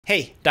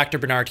Hey, Dr.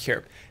 Bernard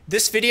here.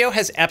 This video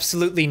has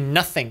absolutely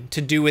nothing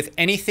to do with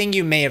anything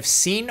you may have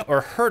seen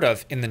or heard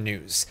of in the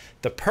news.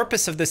 The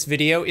purpose of this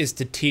video is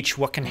to teach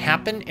what can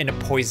happen in a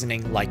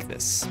poisoning like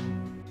this.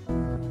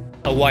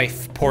 A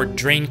wife poured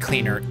drain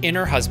cleaner in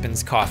her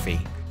husband's coffee.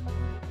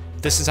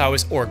 This is how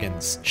his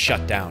organs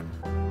shut down.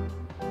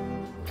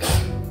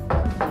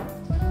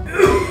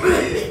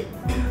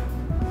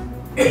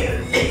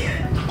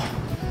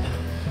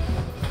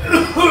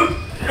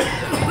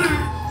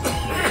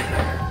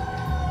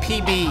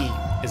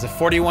 PB is a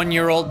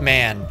 41-year-old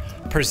man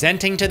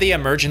presenting to the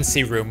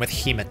emergency room with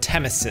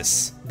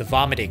hematemesis, the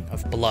vomiting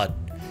of blood.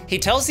 He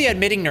tells the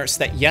admitting nurse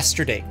that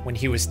yesterday, when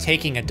he was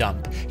taking a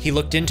dump, he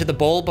looked into the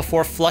bowl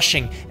before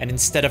flushing, and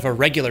instead of a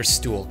regular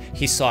stool,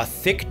 he saw a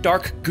thick,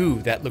 dark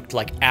goo that looked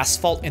like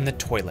asphalt in the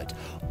toilet.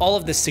 All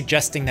of this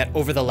suggesting that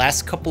over the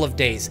last couple of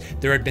days,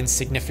 there had been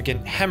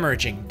significant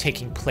hemorrhaging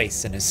taking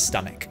place in his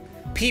stomach.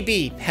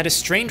 PB had a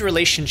strained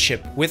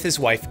relationship with his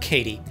wife,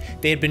 Katie.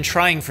 They had been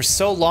trying for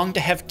so long to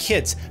have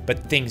kids,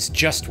 but things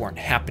just weren't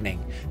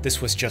happening.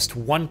 This was just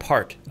one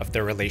part of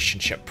their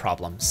relationship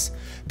problems.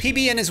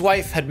 PB and his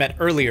wife had met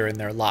earlier in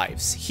their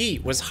lives. He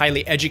was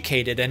highly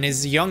educated, and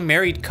as a young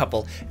married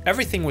couple,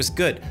 everything was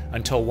good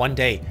until one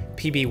day,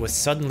 PB was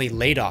suddenly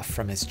laid off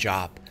from his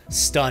job.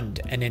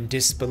 Stunned and in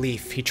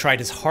disbelief, he tried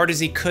as hard as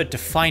he could to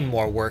find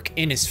more work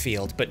in his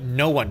field, but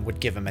no one would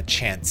give him a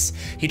chance.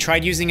 He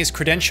tried using his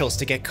credentials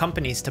to get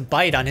companies to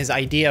bite on his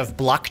idea of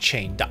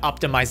blockchain to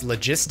optimize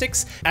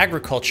logistics,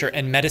 agriculture,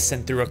 and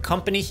medicine through a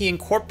company he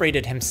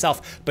incorporated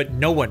himself, but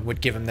no one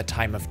would give him the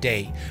time of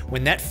day.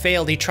 When that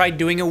failed, he tried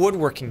doing a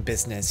woodworking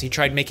business. He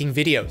tried making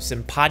videos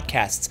and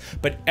podcasts,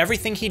 but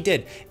everything he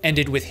did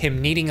ended with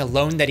him needing a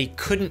loan that he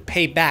couldn't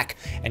pay back,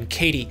 and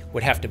Katie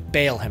would have to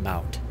bail him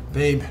out.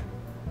 Babe,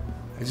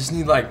 I just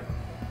need like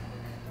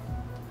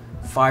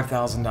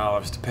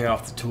 $5,000 to pay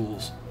off the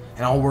tools,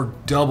 and I'll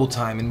work double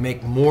time and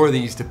make more of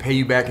these to pay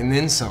you back and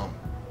then some.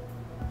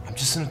 I'm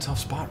just in a tough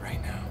spot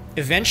right now.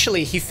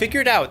 Eventually, he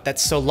figured out that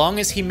so long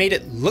as he made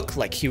it look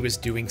like he was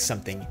doing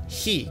something,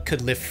 he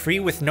could live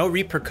free with no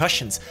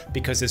repercussions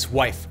because his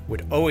wife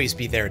would always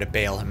be there to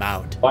bail him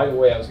out. By the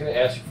way, I was going to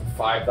ask you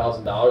for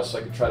 $5,000 so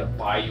I could try to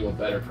buy you a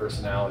better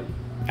personality.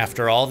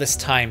 After all this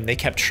time, they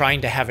kept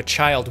trying to have a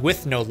child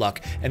with no luck,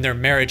 and their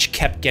marriage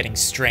kept getting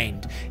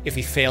strained. If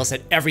he fails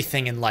at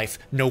everything in life,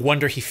 no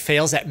wonder he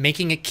fails at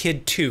making a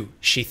kid too,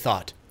 she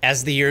thought.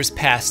 As the years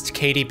passed,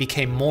 Katie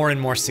became more and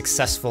more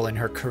successful in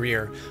her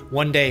career.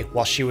 One day,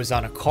 while she was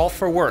on a call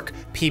for work,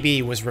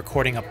 PB was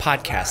recording a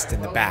podcast in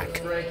the back.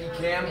 Frankie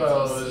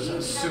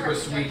Cambo's super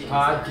sweet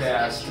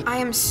podcast. I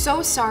am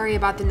so sorry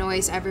about the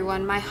noise,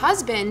 everyone. My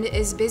husband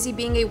is busy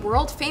being a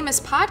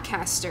world-famous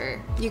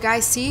podcaster. You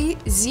guys see?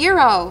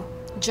 0.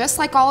 Just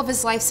like all of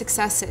his life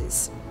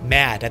successes.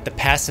 Mad at the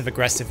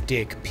passive-aggressive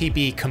dig,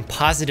 PB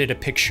composited a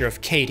picture of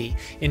Katie.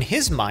 In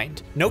his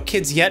mind, no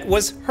kids yet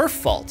was her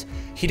fault.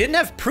 He didn't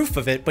have proof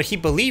of it, but he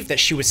believed that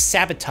she was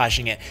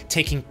sabotaging it,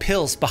 taking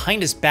pills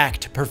behind his back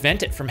to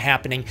prevent it from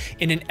happening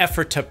in an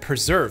effort to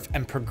preserve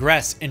and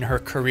progress in her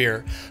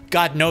career.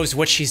 God knows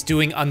what she's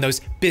doing on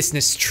those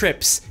business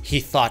trips, he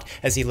thought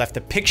as he left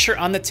a picture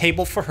on the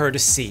table for her to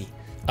see.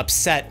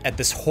 Upset at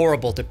this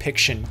horrible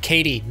depiction,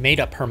 Katie made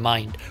up her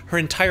mind. Her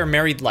entire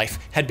married life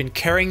had been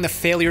carrying the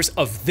failures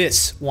of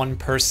this one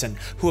person,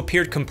 who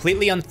appeared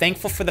completely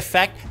unthankful for the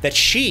fact that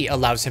she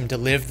allows him to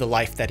live the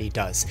life that he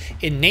does.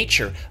 In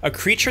nature, a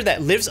creature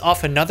that lives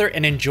off another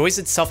and enjoys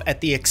itself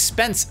at the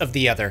expense of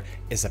the other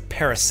is a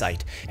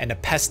parasite, and a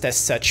pest as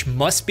such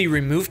must be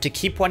removed to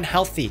keep one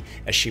healthy,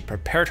 as she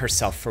prepared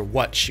herself for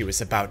what she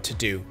was about to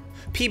do.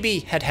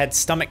 PB had had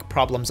stomach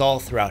problems all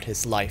throughout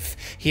his life.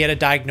 He had a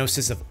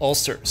diagnosis of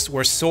ulcers,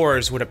 where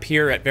sores would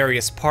appear at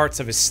various parts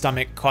of his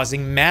stomach,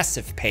 causing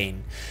massive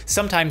pain.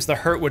 Sometimes the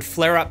hurt would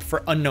flare up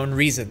for unknown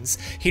reasons.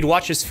 He'd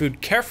watch his food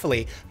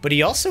carefully, but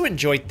he also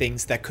enjoyed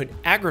things that could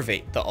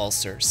aggravate the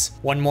ulcers.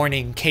 One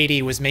morning,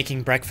 Katie was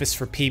making breakfast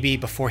for PB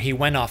before he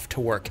went off to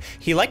work.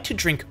 He liked to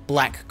drink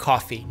black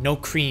coffee, no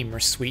cream or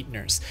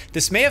sweeteners.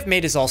 This may have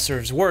made his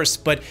ulcers worse,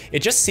 but it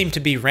just seemed to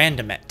be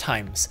random at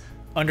times.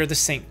 Under the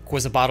sink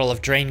was a bottle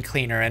of drain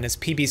cleaner, and as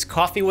PB's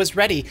coffee was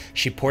ready,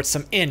 she poured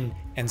some in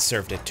and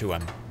served it to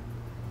him.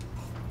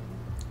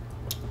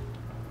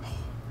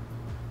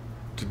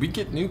 Did we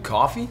get new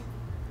coffee?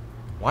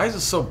 Why is it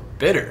so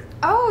bitter?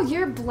 Oh,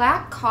 your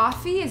black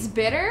coffee is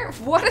bitter?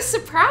 What a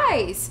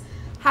surprise!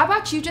 How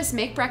about you just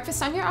make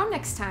breakfast on your own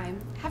next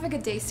time? Have a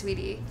good day,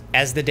 sweetie.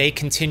 As the day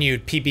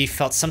continued, PB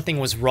felt something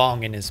was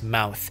wrong in his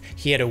mouth.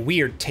 He had a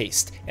weird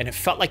taste, and it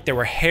felt like there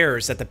were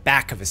hairs at the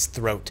back of his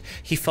throat.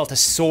 He felt a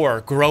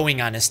sore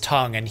growing on his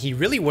tongue, and he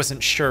really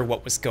wasn't sure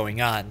what was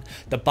going on.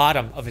 The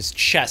bottom of his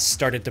chest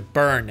started to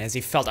burn as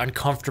he felt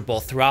uncomfortable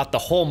throughout the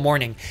whole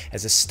morning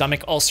as his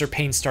stomach ulcer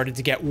pain started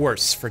to get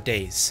worse for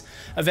days.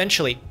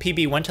 Eventually,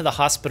 PB went to the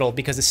hospital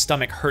because his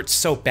stomach hurt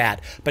so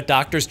bad, but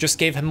doctors just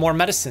gave him more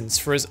medicines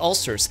for his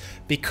ulcers.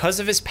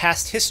 Because of his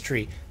past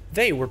history,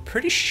 They were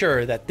pretty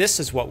sure that this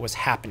is what was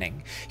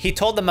happening. He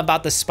told them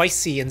about the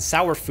spicy and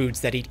sour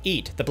foods that he'd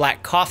eat, the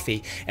black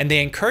coffee, and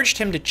they encouraged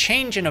him to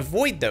change and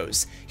avoid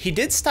those. He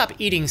did stop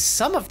eating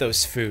some of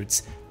those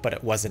foods, but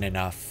it wasn't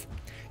enough.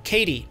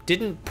 Katie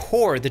didn't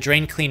pour the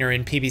drain cleaner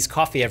in PB's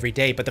coffee every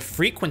day, but the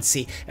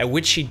frequency at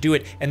which she'd do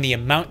it and the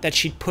amount that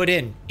she'd put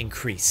in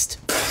increased.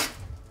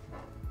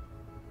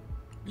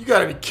 You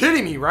gotta be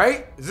kidding me,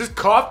 right? Is this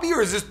coffee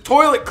or is this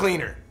toilet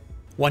cleaner?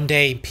 One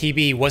day,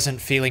 PB wasn't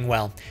feeling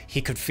well.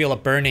 He could feel a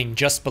burning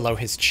just below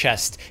his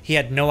chest. He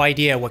had no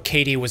idea what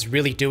Katie was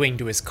really doing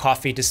to his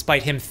coffee,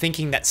 despite him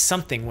thinking that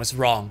something was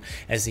wrong.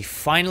 As he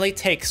finally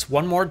takes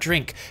one more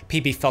drink,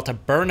 PB felt a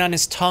burn on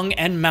his tongue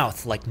and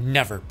mouth like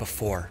never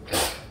before.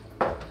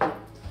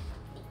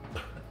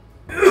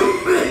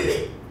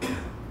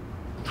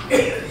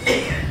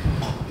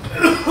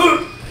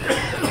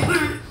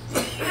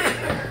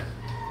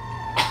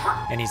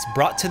 And he's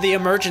brought to the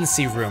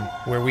emergency room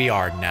where we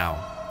are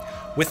now.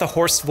 With a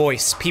hoarse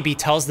voice, PB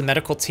tells the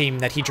medical team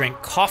that he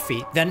drank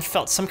coffee, then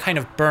felt some kind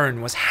of burn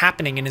was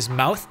happening in his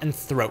mouth and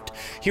throat.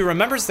 He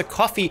remembers the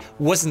coffee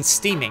wasn't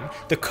steaming.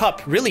 The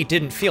cup really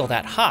didn't feel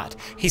that hot.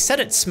 He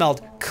said it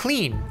smelled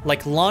clean,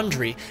 like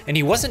laundry, and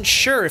he wasn't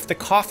sure if the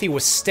coffee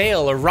was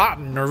stale or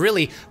rotten or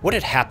really what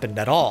had happened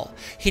at all.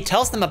 He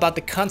tells them about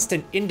the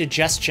constant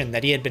indigestion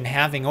that he had been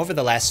having over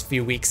the last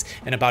few weeks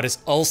and about his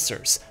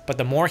ulcers. But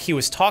the more he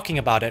was talking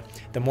about it,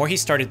 the more he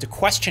started to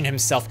question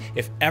himself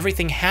if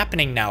everything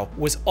happening now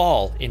was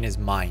all in his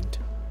mind.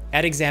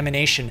 At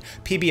examination,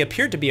 PB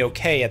appeared to be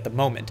okay at the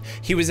moment.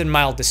 He was in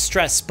mild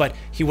distress, but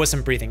he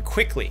wasn't breathing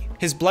quickly.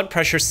 His blood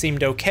pressure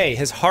seemed okay,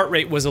 his heart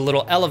rate was a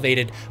little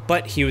elevated,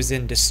 but he was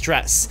in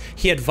distress.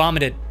 He had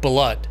vomited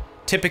blood.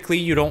 Typically,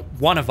 you don't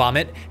want to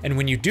vomit, and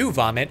when you do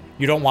vomit,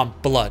 you don't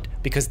want blood,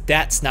 because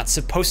that's not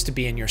supposed to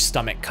be in your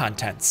stomach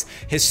contents.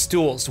 His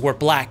stools were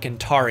black and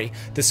tarry.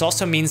 This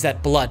also means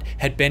that blood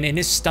had been in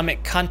his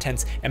stomach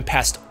contents and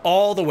passed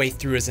all the way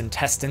through his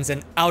intestines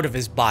and out of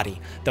his body,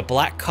 the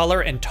black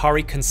color and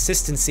tarry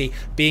consistency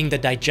being the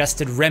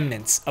digested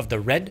remnants of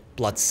the red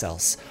blood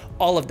cells.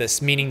 All of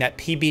this meaning that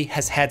PB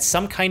has had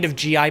some kind of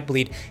GI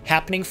bleed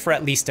happening for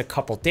at least a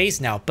couple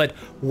days now, but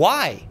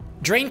why?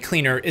 Drain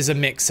cleaner is a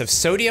mix of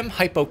sodium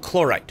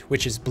hypochlorite,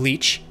 which is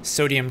bleach,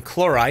 sodium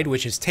chloride,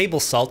 which is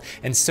table salt,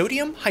 and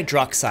sodium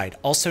hydroxide,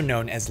 also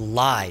known as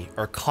lye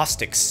or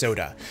caustic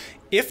soda.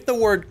 If the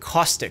word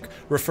caustic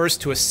refers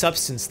to a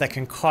substance that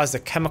can cause a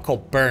chemical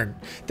burn,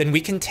 then we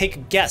can take a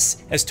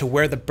guess as to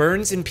where the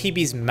burns in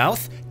PB's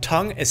mouth,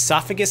 tongue,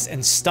 esophagus,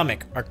 and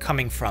stomach are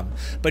coming from.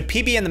 But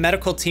PB and the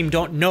medical team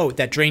don't know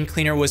that drain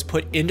cleaner was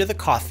put into the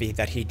coffee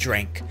that he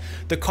drank.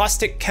 The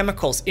caustic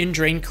chemicals in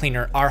drain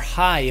cleaner are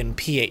high in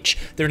pH.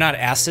 They're not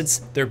acids,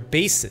 they're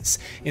bases.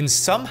 In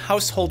some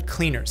household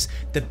cleaners,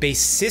 the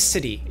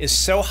basicity is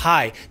so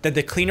high that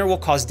the cleaner will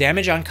cause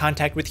damage on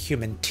contact with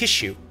human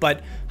tissue.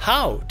 But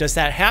how does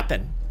that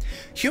happen?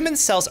 Human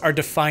cells are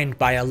defined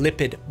by a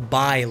lipid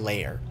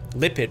bilayer.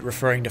 Lipid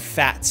referring to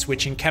fats,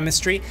 which in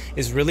chemistry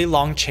is really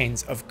long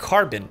chains of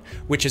carbon,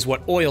 which is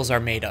what oils are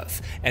made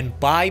of, and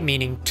bi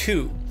meaning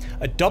two,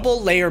 a double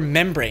layer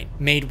membrane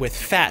made with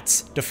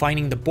fats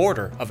defining the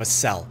border of a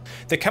cell.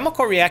 The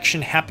chemical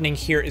reaction happening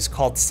here is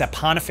called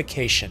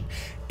saponification.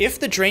 If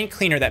the drain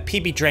cleaner that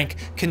PB drank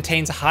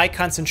contains a high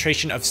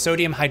concentration of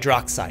sodium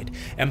hydroxide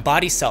and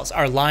body cells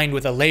are lined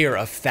with a layer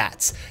of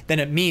fats, then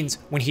it means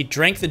when he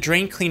drank the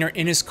drain cleaner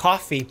in his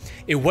coffee,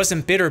 it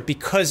wasn't bitter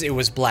because it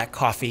was black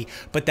coffee,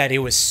 but that it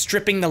was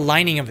stripping the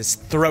lining of his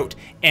throat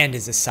and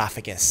his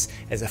esophagus.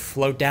 As it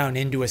flowed down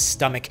into his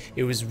stomach,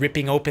 it was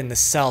ripping open the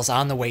cells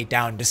on the way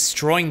down,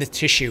 destroying the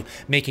tissue,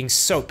 making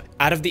soap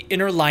out of the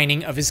inner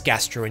lining of his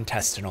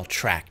gastrointestinal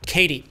tract.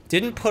 Katie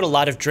didn't put a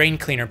lot of drain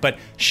cleaner, but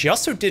she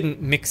also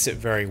didn't mix it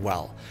very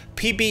well.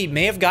 PB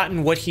may have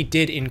gotten what he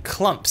did in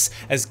clumps,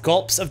 as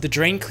gulps of the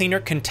drain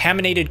cleaner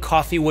contaminated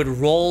coffee would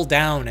roll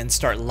down and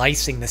start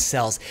lysing the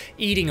cells,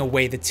 eating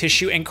away the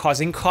tissue and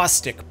causing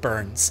caustic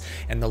burns.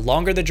 And the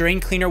longer the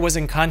drain cleaner was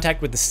in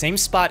contact with the same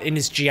spot in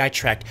his GI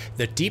tract,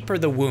 the deeper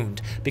the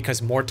wound,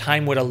 because more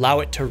time would allow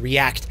it to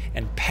react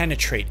and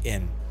penetrate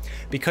in.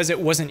 Because it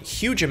wasn't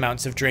huge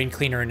amounts of drain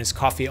cleaner in his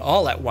coffee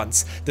all at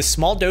once, the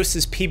small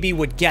doses PB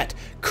would get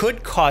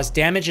could cause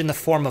damage in the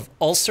form of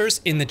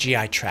ulcers in the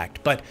GI tract.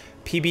 But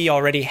PB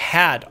already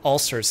had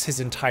ulcers his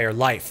entire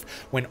life.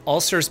 When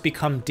ulcers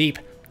become deep,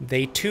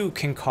 they too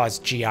can cause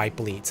GI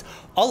bleeds.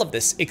 All of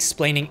this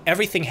explaining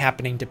everything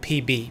happening to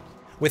PB.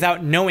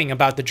 Without knowing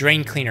about the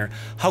drain cleaner,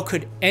 how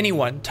could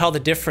anyone tell the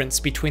difference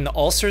between the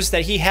ulcers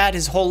that he had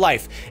his whole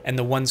life and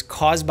the ones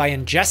caused by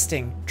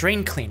ingesting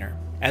drain cleaner?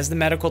 As the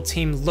medical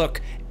team look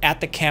at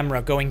the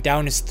camera going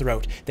down his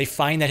throat, they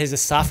find that his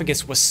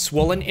esophagus was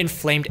swollen,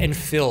 inflamed, and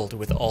filled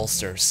with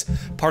ulcers.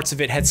 Parts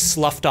of it had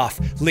sloughed off,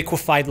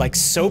 liquefied like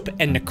soap,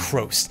 and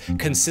necrosed,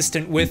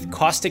 consistent with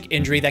caustic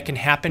injury that can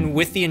happen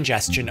with the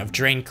ingestion of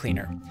drain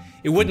cleaner.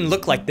 It wouldn't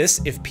look like this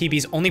if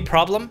PB's only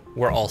problem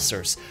were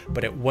ulcers,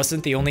 but it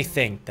wasn't the only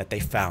thing that they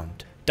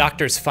found.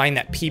 Doctors find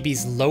that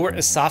PB's lower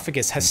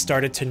esophagus has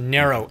started to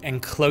narrow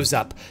and close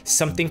up,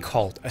 something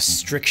called a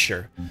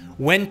stricture.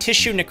 When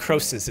tissue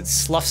necroses, it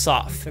sloughs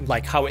off,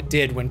 like how it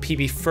did when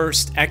PB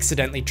first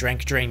accidentally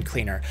drank drain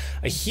cleaner.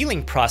 A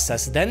healing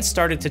process then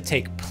started to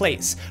take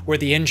place where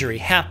the injury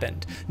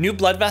happened. New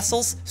blood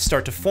vessels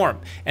start to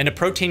form, and a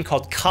protein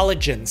called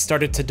collagen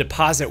started to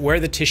deposit where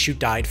the tissue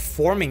died,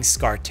 forming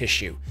scar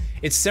tissue.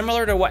 It's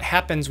similar to what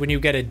happens when you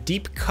get a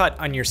deep cut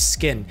on your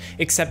skin,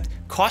 except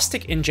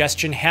caustic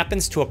ingestion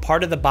happens to a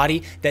part of the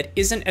body that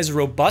isn't as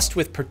robust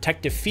with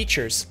protective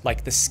features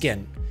like the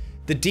skin.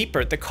 The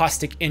deeper the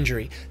caustic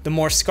injury, the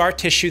more scar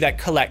tissue that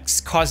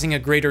collects, causing a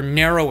greater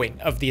narrowing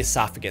of the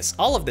esophagus.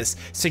 All of this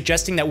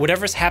suggesting that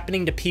whatever's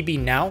happening to PB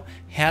now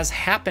has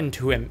happened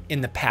to him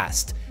in the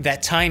past.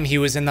 That time he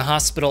was in the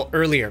hospital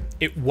earlier,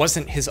 it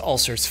wasn't his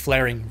ulcers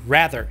flaring.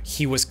 Rather,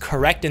 he was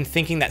correct in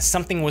thinking that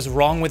something was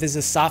wrong with his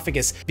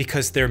esophagus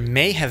because there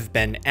may have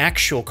been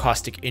actual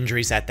caustic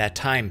injuries at that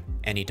time,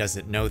 and he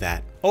doesn't know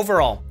that.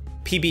 Overall,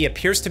 PB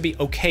appears to be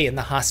okay in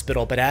the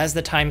hospital, but as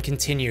the time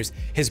continues,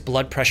 his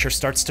blood pressure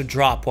starts to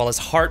drop while his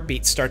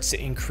heartbeat starts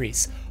to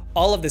increase.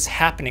 All of this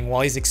happening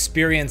while he's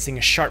experiencing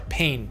a sharp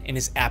pain in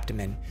his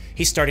abdomen.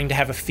 He's starting to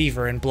have a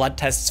fever, and blood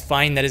tests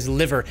find that his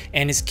liver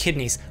and his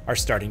kidneys are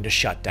starting to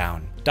shut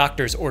down.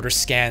 Doctors order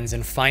scans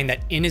and find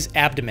that in his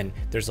abdomen,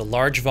 there's a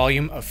large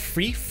volume of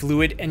free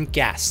fluid and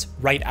gas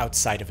right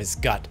outside of his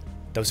gut.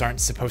 Those aren't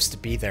supposed to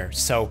be there,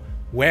 so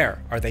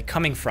where are they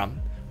coming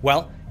from?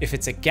 Well, if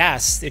it's a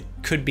gas, it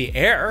could be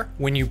air.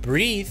 When you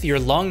breathe, your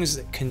lungs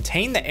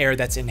contain the air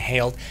that's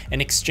inhaled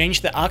and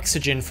exchange the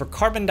oxygen for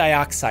carbon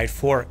dioxide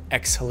for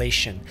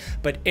exhalation.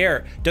 But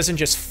air doesn't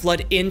just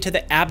flood into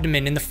the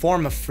abdomen in the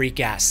form of free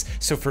gas.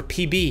 So for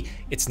PB,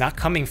 it's not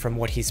coming from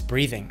what he's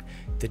breathing.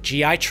 The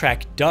GI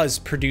tract does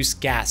produce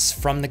gas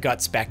from the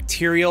gut's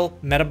bacterial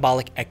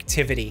metabolic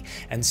activity,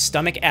 and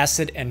stomach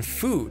acid and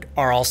food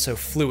are also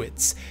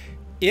fluids.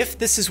 If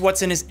this is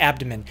what's in his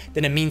abdomen,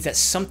 then it means that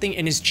something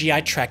in his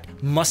GI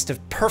tract must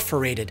have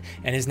perforated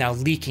and is now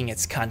leaking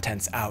its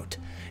contents out.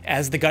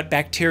 As the gut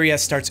bacteria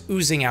starts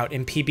oozing out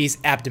in PB's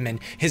abdomen,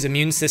 his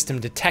immune system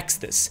detects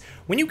this.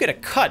 When you get a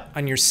cut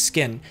on your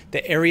skin,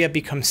 the area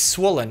becomes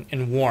swollen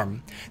and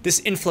warm. This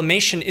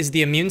inflammation is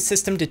the immune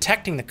system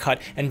detecting the cut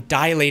and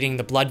dilating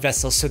the blood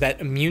vessels so that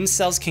immune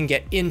cells can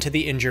get into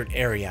the injured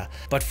area.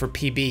 But for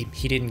PB,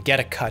 he didn't get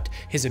a cut.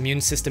 His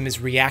immune system is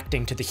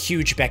reacting to the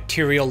huge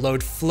bacterial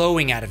load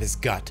flowing out of his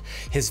gut.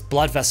 His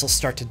blood vessels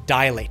start to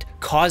dilate,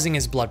 causing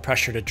his blood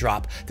pressure to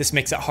drop. This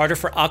makes it harder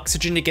for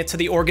oxygen to get to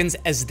the organs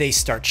as they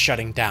start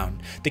shutting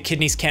down. The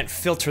kidneys can't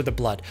filter the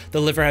blood.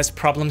 The liver has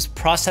problems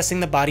processing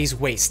the body's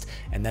waste.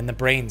 And then the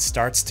brain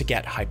starts to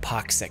get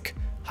hypoxic.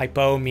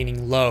 Hypo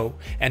meaning low,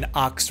 and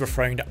ox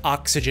referring to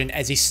oxygen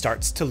as he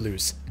starts to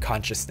lose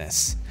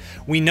consciousness.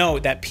 We know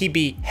that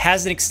PB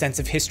has an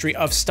extensive history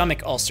of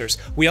stomach ulcers.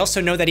 We also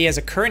know that he has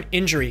a current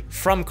injury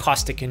from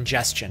caustic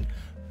ingestion.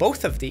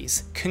 Both of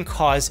these can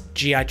cause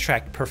GI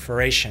tract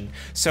perforation.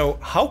 So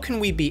how can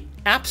we be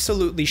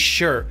absolutely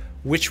sure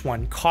which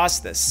one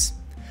caused this?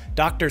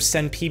 Doctors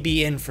send PB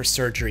in for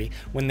surgery.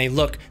 When they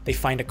look, they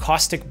find a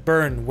caustic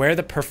burn where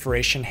the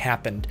perforation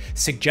happened,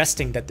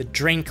 suggesting that the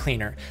drain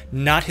cleaner,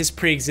 not his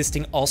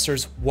pre-existing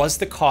ulcers, was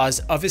the cause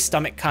of his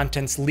stomach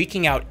contents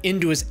leaking out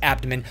into his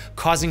abdomen,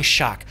 causing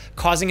shock,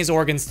 causing his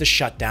organs to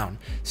shut down.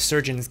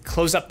 Surgeons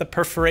close up the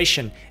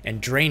perforation and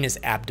drain his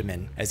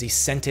abdomen. As he's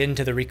sent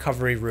into the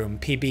recovery room,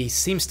 PB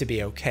seems to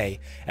be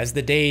okay. As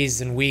the days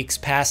and weeks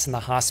pass in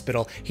the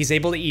hospital, he's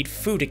able to eat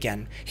food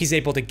again. He's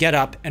able to get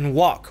up and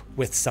walk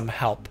with some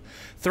help.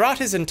 Throughout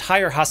his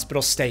entire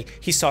hospital stay,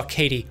 he saw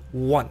Katie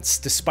once,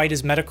 despite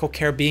his medical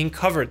care being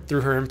covered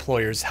through her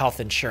employer's health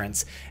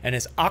insurance. And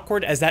as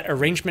awkward as that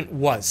arrangement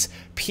was,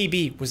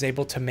 PB was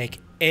able to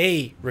make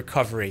a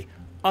recovery,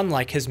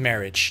 unlike his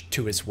marriage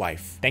to his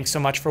wife. Thanks so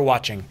much for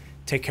watching.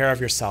 Take care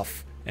of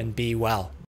yourself and be well.